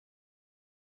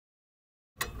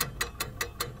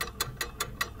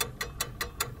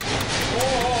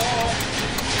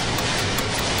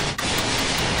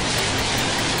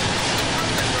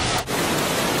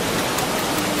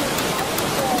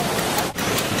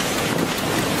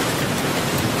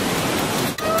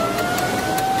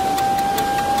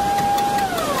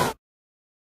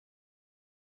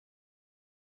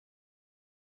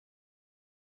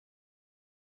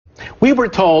We were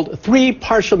told 3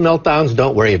 partial meltdowns,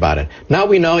 don't worry about it. Now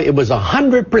we know it was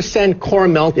 100% core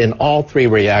melt in all 3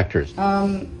 reactors.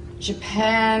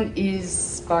 Japan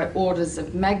is, by orders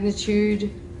of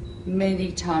magnitude,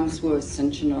 many times worse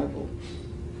than Chernobyl.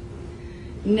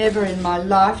 Never in my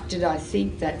life did I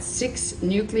think that 6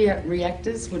 nuclear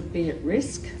reactors would be at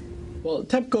risk. Well,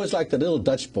 TEPCO is like the little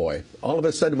Dutch boy. All of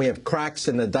a sudden we have cracks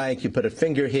in the dike. You put a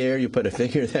finger here, you put a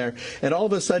finger there, and all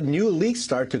of a sudden new leaks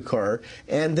start to occur,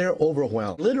 and they're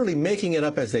overwhelmed. Literally making it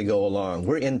up as they go along.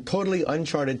 We're in totally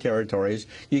uncharted territories.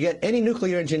 You get any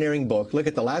nuclear engineering book, look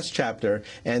at the last chapter,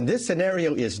 and this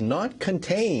scenario is not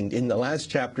contained in the last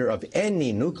chapter of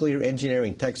any nuclear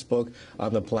engineering textbook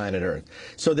on the planet Earth.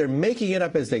 So they're making it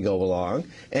up as they go along,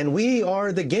 and we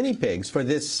are the guinea pigs for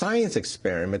this science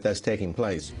experiment that's taking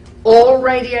place. All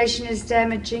radiation is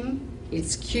damaging.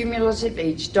 It's cumulative.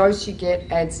 Each dose you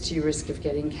get adds to your risk of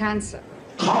getting cancer.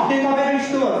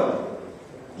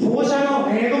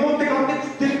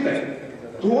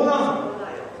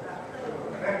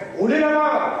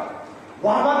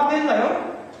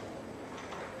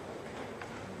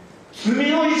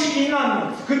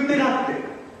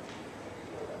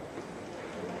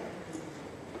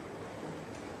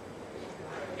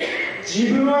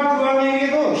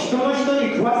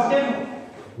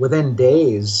 Within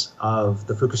days of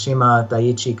the Fukushima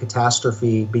Daiichi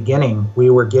catastrophe beginning,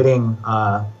 we were getting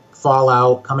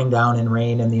fallout coming down in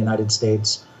rain in the United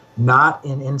States, not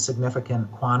in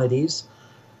insignificant quantities.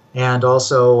 And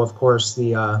also, of course,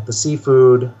 the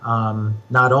seafood,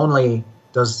 not only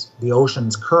does the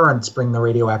ocean's currents bring the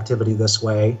radioactivity this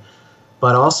way,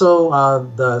 but also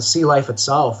the sea life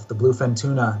itself, the bluefin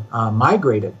tuna,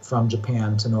 migrated from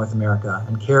Japan to North America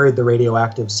and carried the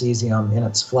radioactive cesium in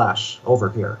its flesh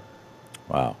over here.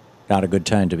 Wow, not a good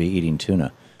time to be eating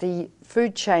tuna. The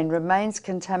food chain remains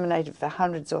contaminated for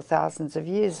hundreds or thousands of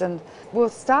years, and we'll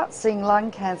start seeing lung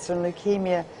cancer and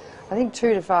leukemia, I think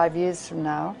 2 to 5 years from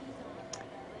now.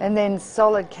 And then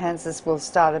solid cancers will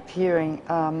start appearing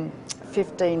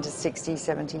 15 to 60,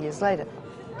 70 years later.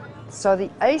 So the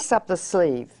ace up the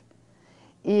sleeve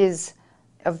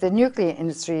of the nuclear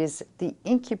industry is the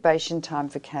incubation time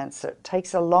for cancer. It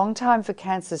takes a long time for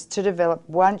cancers to develop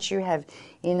once you have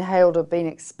inhaled or been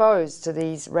exposed to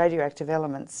these radioactive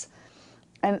elements.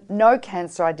 And no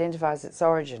cancer identifies its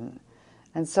origin.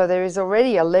 And so there is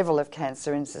already a level of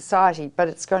cancer in society, but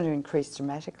it's going to increase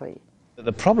dramatically.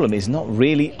 The problem is not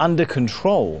really under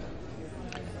control.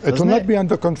 It will not be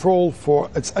under control for,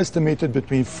 it's estimated,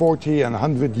 between 40 and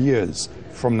 100 years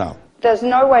from now. There's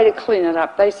no way to clean it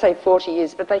up. They say 40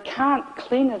 years, but they can't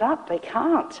clean it up. They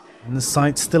can't. And the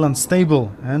site's still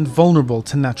unstable and vulnerable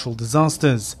to natural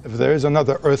disasters. If there is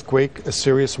another earthquake, a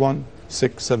serious one,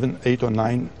 6, 7, 8 or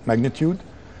 9 magnitude,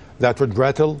 that would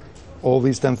rattle all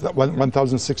these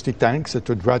 1,060 tanks. It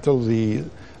would rattle the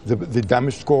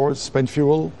damaged cores, spent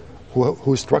fuel,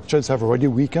 whose structures have already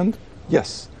weakened.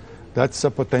 Yes. That's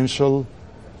a potential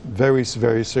very,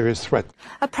 very serious threat.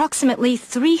 Approximately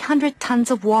 300 tons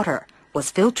of water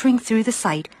was filtering through the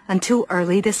site until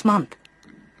early this month,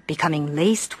 becoming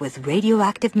laced with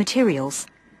radioactive materials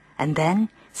and then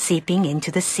seeping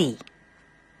into the sea.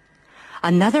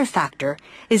 Another factor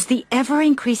is the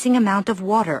ever-increasing amount of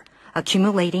water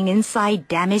accumulating inside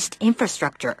damaged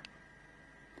infrastructure.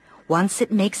 Once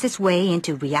it makes its way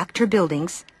into reactor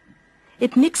buildings,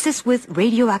 it mixes with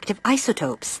radioactive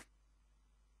isotopes.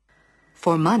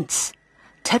 For months,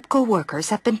 TEPCO workers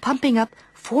have been pumping up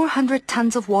 400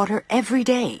 tons of water every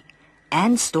day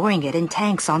and storing it in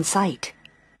tanks on site.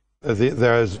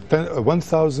 There's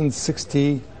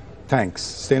 1,060 tanks,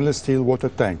 stainless steel water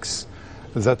tanks,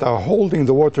 that are holding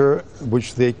the water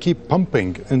which they keep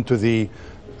pumping into the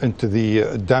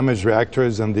damaged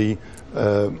reactors and the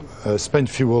spent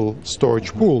fuel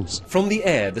storage pools. From the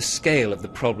air, the scale of the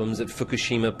problems at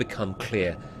Fukushima become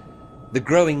clear. The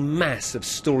growing mass of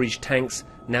storage tanks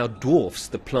now dwarfs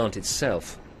the plant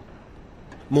itself.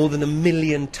 More than 1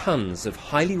 million tons of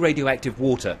highly radioactive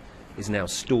water is now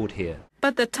stored here.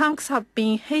 But the tanks have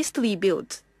been hastily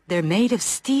built. They're made of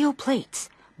steel plates,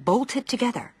 bolted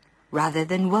together, rather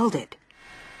than welded.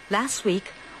 Last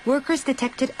week, workers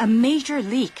detected a major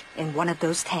leak in one of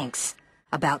those tanks.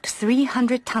 About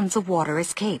 300 tons of water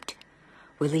escaped,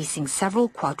 releasing several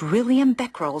quadrillion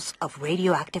becquerels of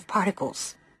radioactive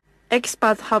particles.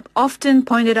 Experts have often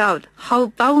pointed out how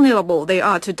vulnerable they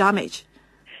are to damage.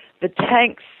 The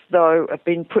tanks, though, have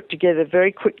been put together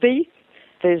very quickly.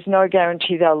 There's no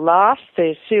guarantee they'll last.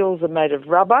 Their seals are made of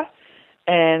rubber,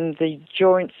 and the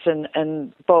joints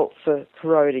and bolts are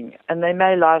corroding, and they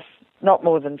may last not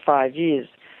more than 5 years.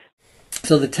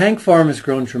 So the tank farm has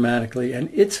grown dramatically, and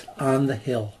it's on the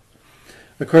hill.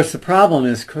 Of course, the problem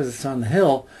is because it's on the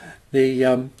hill,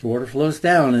 the water flows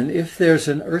down, and if there's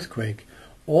an earthquake,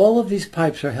 all of these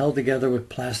pipes are held together with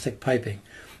plastic piping,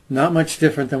 not much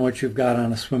different than what you've got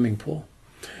on a swimming pool.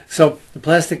 So the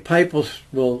plastic pipe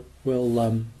will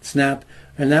snap,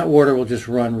 and that water will just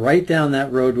run right down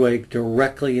that roadway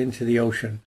directly into the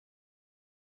ocean.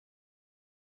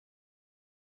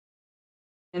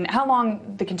 And how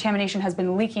long the contamination has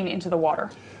been leaking into the water?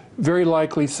 Very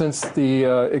likely since the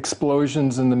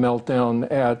explosions and the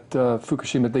meltdown at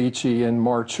Fukushima Daiichi in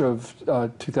March of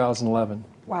 2011.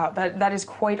 Wow, that is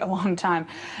quite a long time.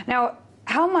 Now,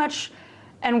 how much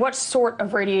and what sort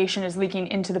of radiation is leaking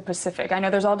into the Pacific? I know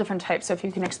there's all different types, so if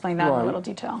you can explain that in a little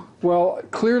detail. Well,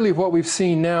 clearly what we've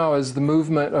seen now is the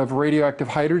movement of radioactive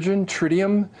hydrogen,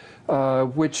 tritium,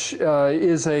 which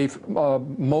is a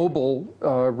mobile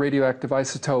radioactive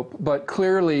isotope, but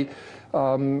clearly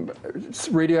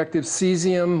radioactive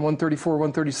cesium, 134,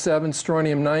 137,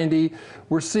 strontium-90.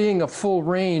 We're seeing a full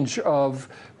range of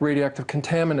radioactive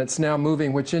contaminants now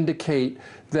moving, which indicate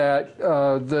that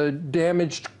the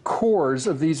damaged cores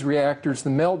of these reactors, the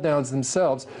meltdowns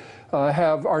themselves,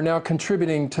 are now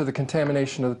contributing to the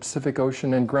contamination of the Pacific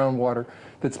Ocean and groundwater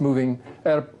that's moving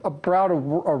at about a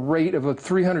rate of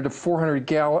 300 to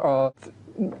 400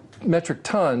 metric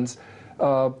tons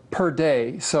per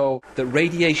day. So that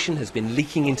radiation has been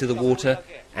leaking into the water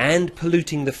and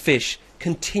polluting the fish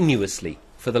continuously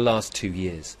for the last 2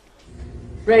 years.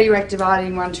 Radioactive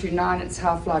iodine-129, its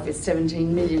half-life is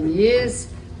 17 million years,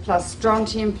 plus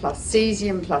strontium, plus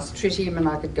cesium, plus tritium, and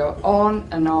I could go on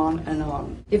and on and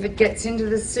on. If it gets into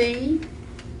the sea,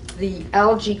 the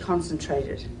algae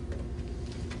concentrated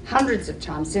hundreds of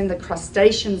times, then the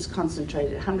crustaceans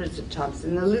concentrated hundreds of times,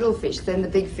 then the little fish, then the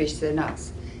big fish, then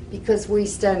us. Because we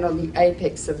stand on the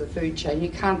apex of the food chain. You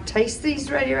can't taste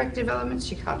these radioactive elements,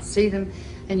 you can't see them,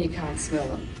 and you can't smell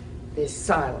them. They're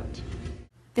silent.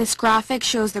 This graphic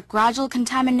shows the gradual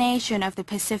contamination of the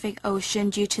Pacific Ocean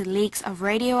due to leaks of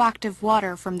radioactive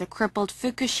water from the crippled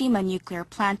Fukushima nuclear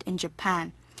plant in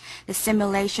Japan. The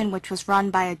simulation, which was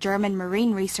run by a German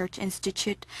Marine Research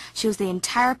Institute, shows the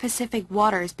entire Pacific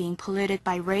waters being polluted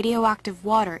by radioactive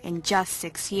water in just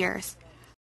 6 years.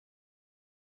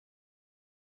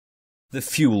 The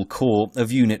fuel core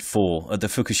of Unit 4 at the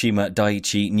Fukushima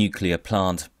Daiichi nuclear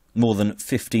plant. More than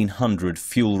 1,500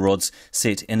 fuel rods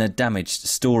sit in a damaged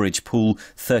storage pool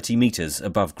 30 metres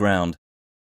above ground.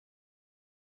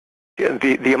 Yeah,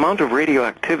 the amount of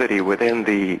radioactivity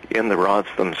in the rods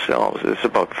themselves is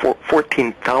about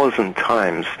 14,000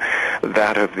 times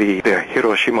that of the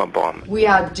Hiroshima bomb. We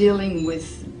are dealing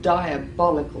with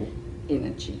diabolical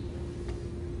energy.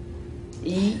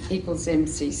 E equals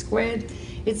mc squared.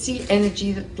 It's the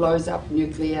energy that blows up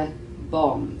nuclear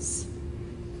bombs.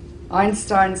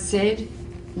 Einstein said,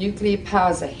 nuclear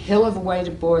power is a hell of a way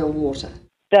to boil water.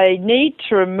 They need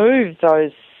to remove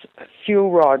those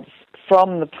fuel rods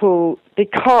from the pool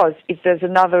because if there's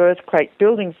another earthquake,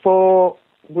 Building 4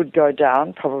 would go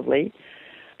down probably,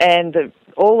 and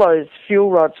all those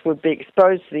fuel rods would be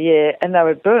exposed to the air and they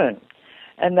would burn,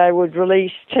 and they would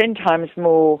release 10 times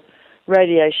more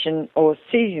radiation or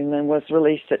cesium than was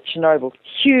released at Chernobyl.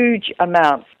 Huge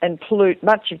amounts, and pollute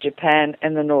much of Japan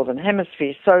and the Northern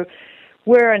Hemisphere. So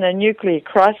we're in a nuclear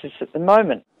crisis at the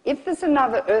moment. If there's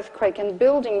another earthquake and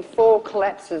Building 4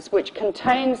 collapses, which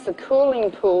contains the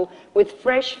cooling pool with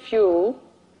fresh fuel,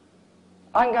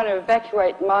 I'm going to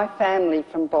evacuate my family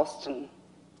from Boston.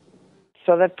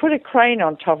 So they've put a crane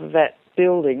on top of that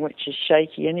building, which is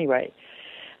shaky anyway,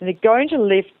 and they're going to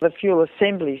lift the fuel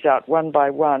assemblies out one by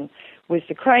one with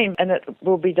the crane, and it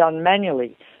will be done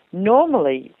manually.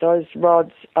 Normally, those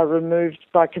rods are removed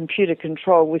by computer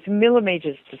control with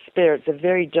millimetres to spare. It's a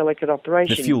very delicate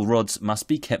operation. The fuel rods must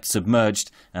be kept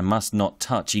submerged and must not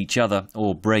touch each other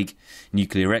or break.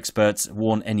 Nuclear experts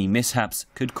warn any mishaps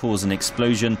could cause an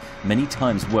explosion many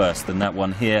times worse than that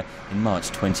one here in March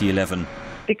 2011.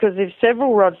 Because if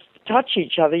several rods touch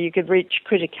each other, you could reach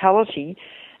criticality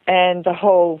and the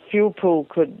whole fuel pool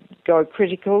could go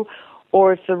critical.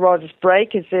 Or if the rods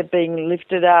break as they're being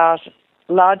lifted out,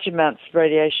 large amounts of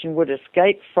radiation would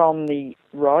escape from the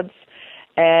rods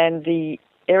and the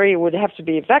area would have to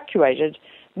be evacuated,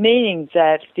 meaning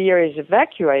that the area is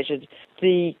evacuated,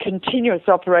 the continuous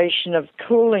operation of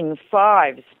cooling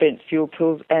 5 spent fuel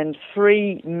pools and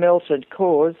 3 melted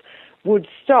cores would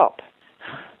stop.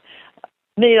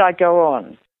 Need I go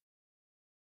on?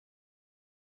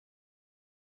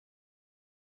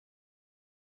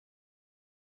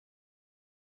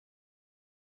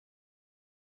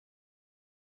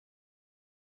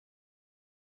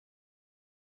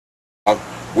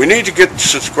 We need to get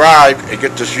subscribed and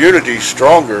get this unity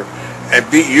stronger and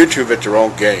beat YouTube at their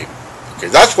own game. Okay,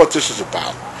 that's what this is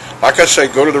about. Like I say,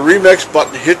 go to the remix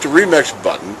button, hit the remix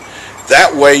button.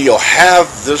 That way you'll have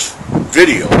this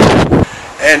video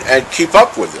and keep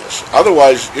up with this.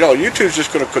 Otherwise, you know, YouTube's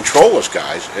just going to control us,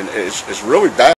 guys, and it's really bad.